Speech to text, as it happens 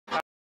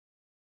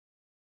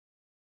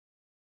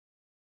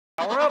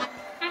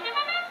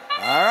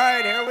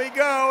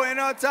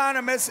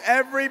autonomous.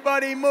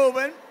 Everybody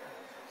moving.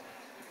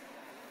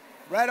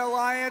 Red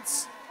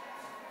Alliance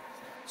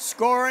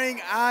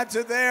scoring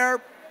onto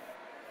their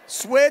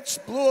switch.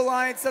 Blue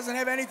Alliance doesn't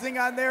have anything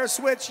on their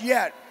switch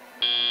yet.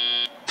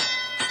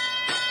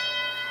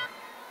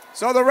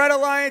 So the Red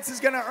Alliance is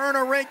going to earn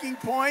a ranking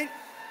point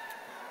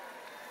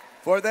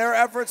for their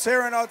efforts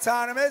here in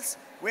autonomous.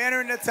 We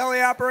enter into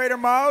teleoperator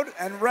mode,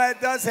 and Red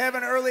does have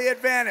an early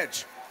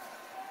advantage.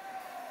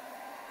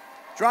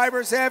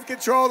 Drivers have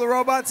control of the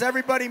robots.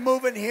 Everybody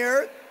moving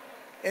here.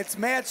 It's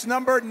match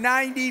number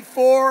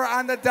 94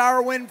 on the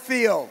Darwin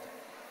field.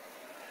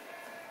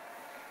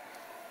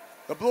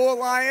 The Blue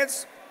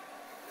Alliance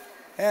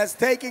has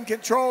taken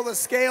control of the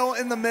scale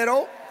in the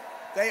middle.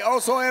 They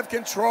also have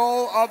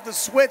control of the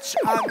switch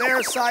on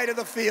their side of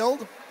the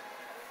field.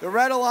 The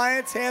Red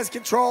Alliance has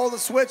control of the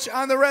switch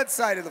on the red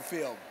side of the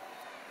field.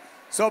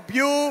 So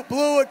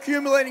blue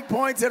accumulating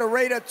points at a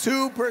rate of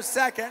 2 per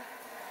second.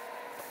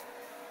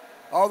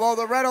 Although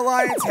the Red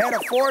Alliance had a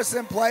force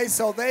in place,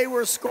 so they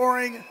were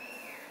scoring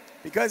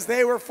because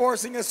they were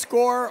forcing a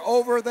score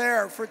over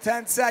there for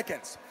 10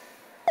 seconds.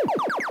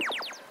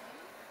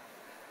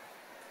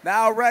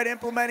 Now Red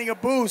implementing a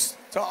boost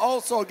to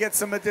also get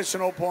some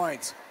additional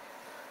points.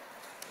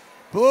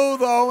 Blue,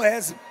 though,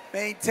 has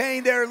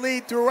maintained their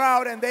lead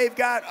throughout, and they've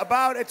got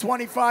about a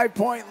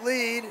 25-point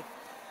lead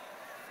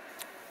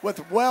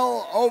with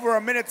well over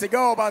a minute to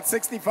go, about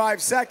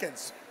 65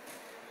 seconds.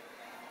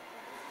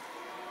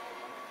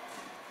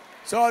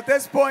 So at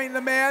this point in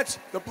the match,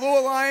 the Blue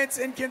Alliance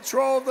in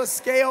control of the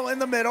scale in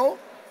the middle.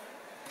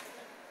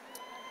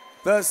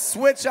 The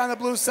switch on the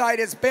blue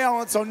side is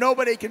balanced, so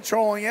nobody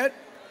controlling it.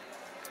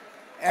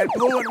 And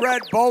blue and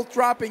red both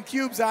dropping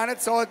cubes on it,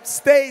 so it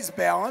stays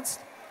balanced.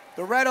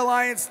 The Red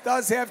Alliance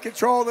does have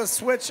control of the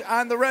switch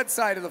on the red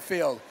side of the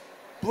field.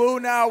 Blue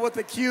now with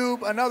a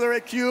cube, another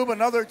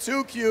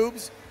 2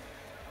 cubes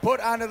put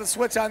onto the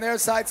switch on their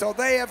side, so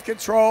they have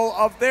control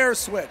of their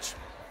switch.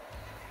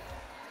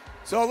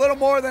 So a little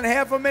more than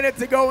half a minute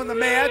to go in the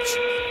match.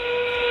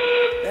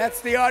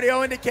 That's the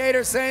audio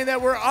indicator saying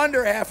that we're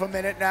under half a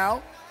minute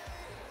now.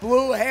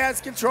 Blue has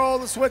control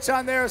of the switch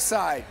on their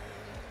side.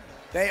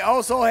 They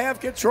also have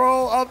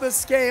control of the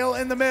scale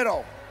in the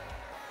middle.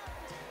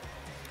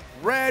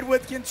 Red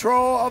with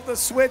control of the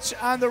switch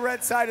on the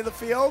red side of the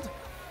field.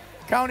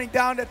 Counting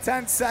down to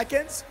 10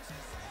 seconds.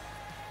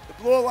 The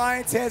Blue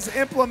Alliance has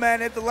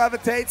implemented the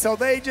levitate, so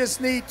they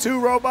just need 2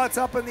 robots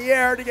up in the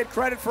air to get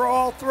credit for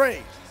all 3.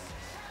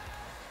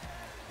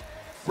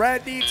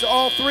 Red needs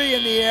all 3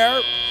 in the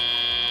air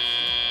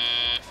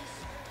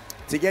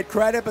to get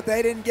credit, but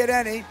they didn't get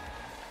any.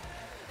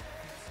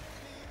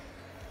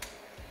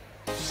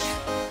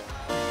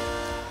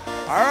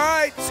 All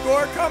right,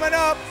 score coming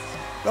up.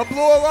 The Blue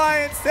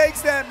Alliance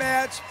takes that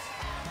match.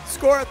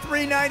 Score of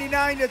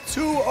 399 to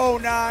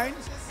 209.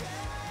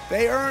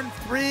 They earn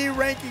 3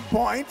 ranking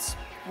points,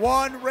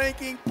 1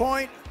 ranking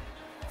point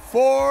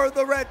for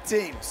the red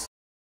teams.